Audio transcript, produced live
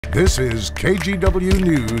This is KGW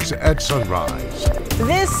News at Sunrise.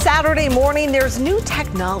 This Saturday morning, there's new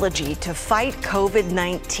technology to fight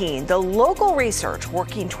COVID-19. The local research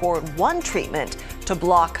working toward one treatment to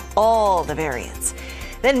block all the variants.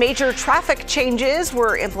 Then major traffic changes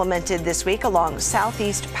were implemented this week along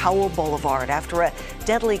Southeast Powell Boulevard after a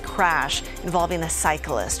deadly crash involving a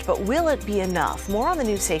cyclist. But will it be enough? More on the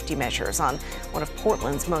new safety measures on one of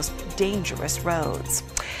Portland's most dangerous roads.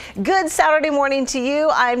 Good Saturday morning to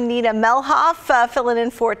you. I'm Nina Melhoff, filling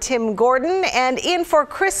in for Tim Gordon and in for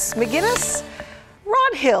Chris McGinnis.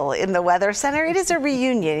 Rod Hill in the Weather Center. It is a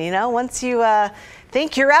reunion, you know. Once you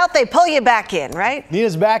think you're out, they pull you back in, right?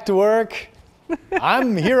 Nina's back to work.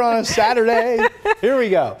 I'm here on a Saturday. Here we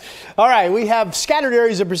go. All right, we have scattered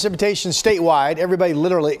areas of precipitation statewide. Everybody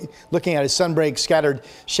literally looking at a sunbreak, scattered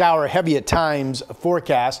shower, heavy at times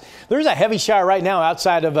forecast. There's a heavy shower right now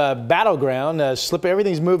outside of Battleground.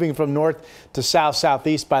 Everything's moving from north to south,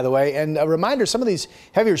 southeast, by the way. And a reminder, some of these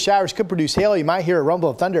heavier showers could produce hail. You might hear a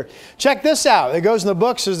rumble of thunder. Check this out. It goes in the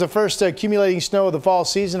books as the first accumulating snow of the fall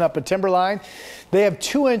season up at Timberline. They have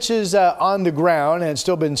 2 inches on the ground, and it's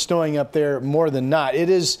still been snowing up there more than not. It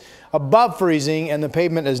is above freezing, and the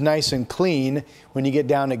pavement is nice and clean when you get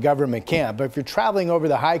down at Government Camp. But if you're traveling over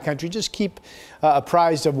the high country, just keep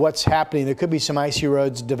apprised of what's happening. There could be some icy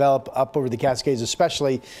roads develop up over the Cascades,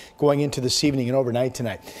 especially going into this evening and overnight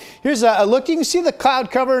tonight. Here's a look. You can see the cloud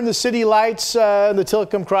cover and the city lights, the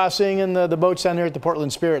Tillicum Crossing, and the boats down here at the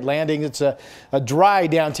Portland Spirit Landing. It's a dry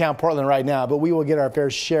downtown Portland right now, but we will get our fair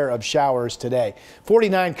share of showers today.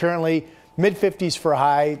 49 currently. Mid-50s for a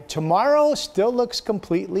high. Tomorrow still looks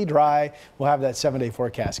completely dry. We'll have that 7-day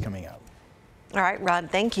forecast coming up. All right, Rod,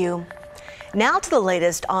 thank you. Now to the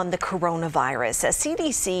latest on the coronavirus. A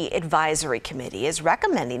CDC advisory committee is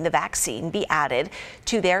recommending the vaccine be added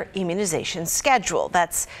to their immunization schedule.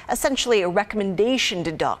 That's essentially a recommendation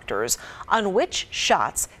to doctors on which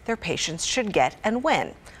shots their patients should get and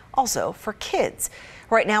when. Also for kids.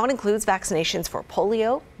 Right now it includes vaccinations for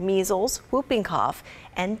polio, measles, whooping cough,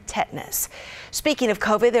 and tetanus. Speaking of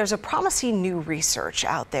COVID, there's a promising new research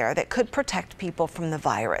out there that could protect people from the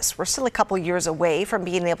virus. We're still a couple years away from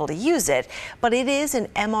being able to use it, but it is an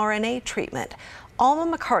mRNA treatment.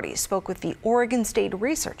 Alma McCarty spoke with the Oregon State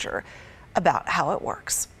researcher about how it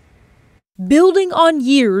works. Building on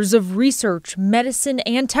years of research, medicine,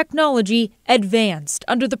 and technology advanced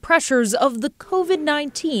under the pressures of the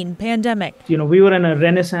COVID-19 pandemic. We were in a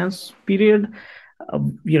renaissance period.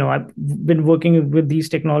 I've been working with these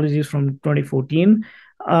technologies from 2014.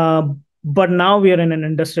 But now we are in an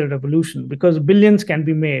industrial revolution because billions can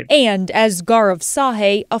be made. And as Gaurav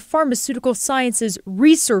Sahay, a pharmaceutical sciences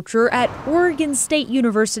researcher at Oregon State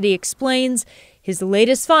University, explains, his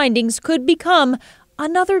latest findings could become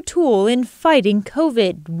another tool in fighting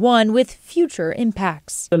COVID, one with future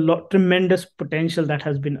impacts. Tremendous potential that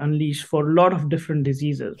has been unleashed for a lot of different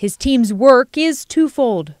diseases. His team's work is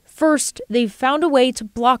twofold. First, they've found a way to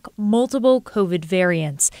block multiple COVID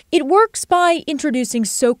variants. It works by introducing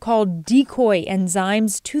so-called decoy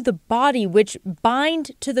enzymes to the body, which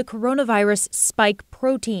bind to the coronavirus spike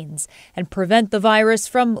proteins and prevent the virus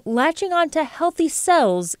from latching onto healthy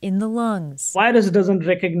cells in the lungs. Virus doesn't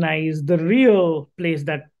recognize the real place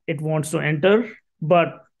that it wants to enter,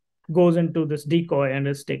 but goes into this decoy and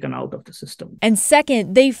is taken out of the system. And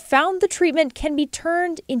second, they found the treatment can be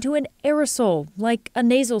turned into an aerosol, like a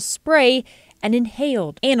nasal spray, and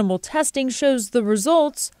inhaled. Animal testing shows the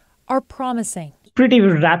results are promising. Pretty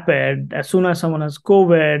rapid. As soon as someone has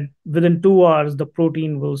COVID, within 2 hours, the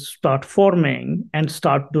protein will start forming and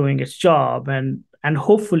start doing its job and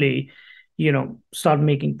hopefully, start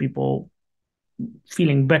making people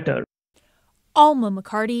feeling better. Alma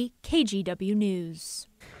McCarty, KGW News.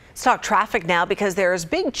 Let's talk traffic now because there's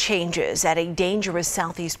big changes at a dangerous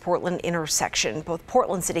Southeast Portland intersection. Both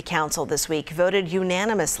Portland City Council this week voted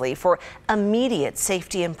unanimously for immediate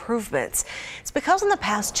safety improvements. It's because in the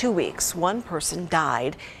past 2 weeks, one person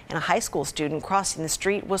died and a high school student crossing the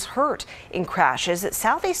street was hurt in crashes at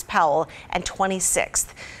Southeast Powell and 26th.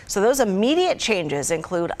 So those immediate changes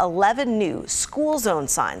include 11 new school zone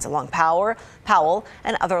signs along Powell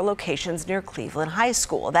and other locations near Cleveland High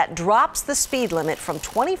School. That drops the speed limit from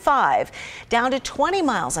 25 down to 20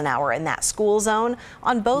 miles an hour in that school zone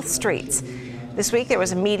on both streets. This week there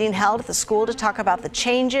was a meeting held at the school to talk about the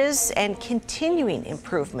changes and continuing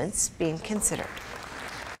improvements being considered.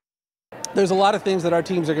 There's a lot of things that our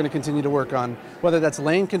teams are going to continue to work on, whether that's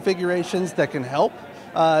lane configurations that can help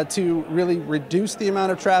to really reduce the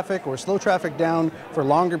amount of traffic or slow traffic down for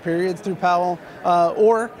longer periods through Powell,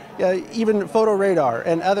 or even photo radar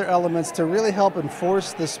and other elements to really help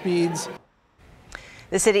enforce the speeds.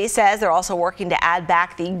 The city says they're also working to add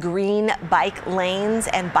back the green bike lanes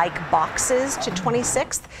and bike boxes to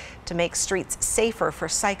 26th to make streets safer for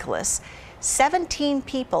cyclists. 17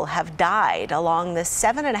 people have died along the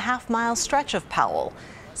 7.5-mile stretch of Powell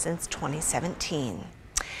since 2017.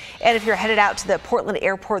 And if you're headed out to the Portland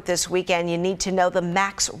airport this weekend, you need to know the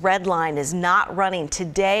MAX Red Line is not running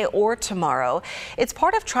today or tomorrow. It's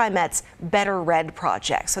part of TriMet's Better Red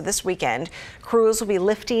project. So this weekend, crews will be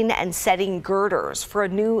lifting and setting girders for a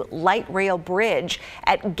new light rail bridge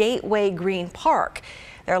at Gateway Green Park.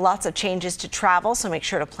 There are lots of changes to travel, so make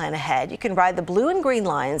sure to plan ahead. You can ride the blue and green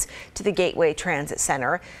lines to the Gateway Transit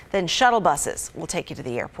Center. Then shuttle buses will take you to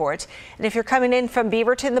the airport. And if you're coming in from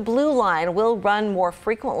Beaverton, the blue line will run more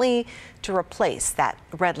frequently to replace that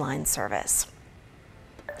red line service.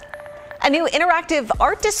 A new interactive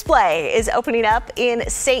art display is opening up in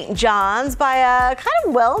St. John's by a kind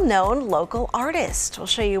of well-known local artist. We'll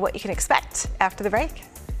show you what you can expect after the break.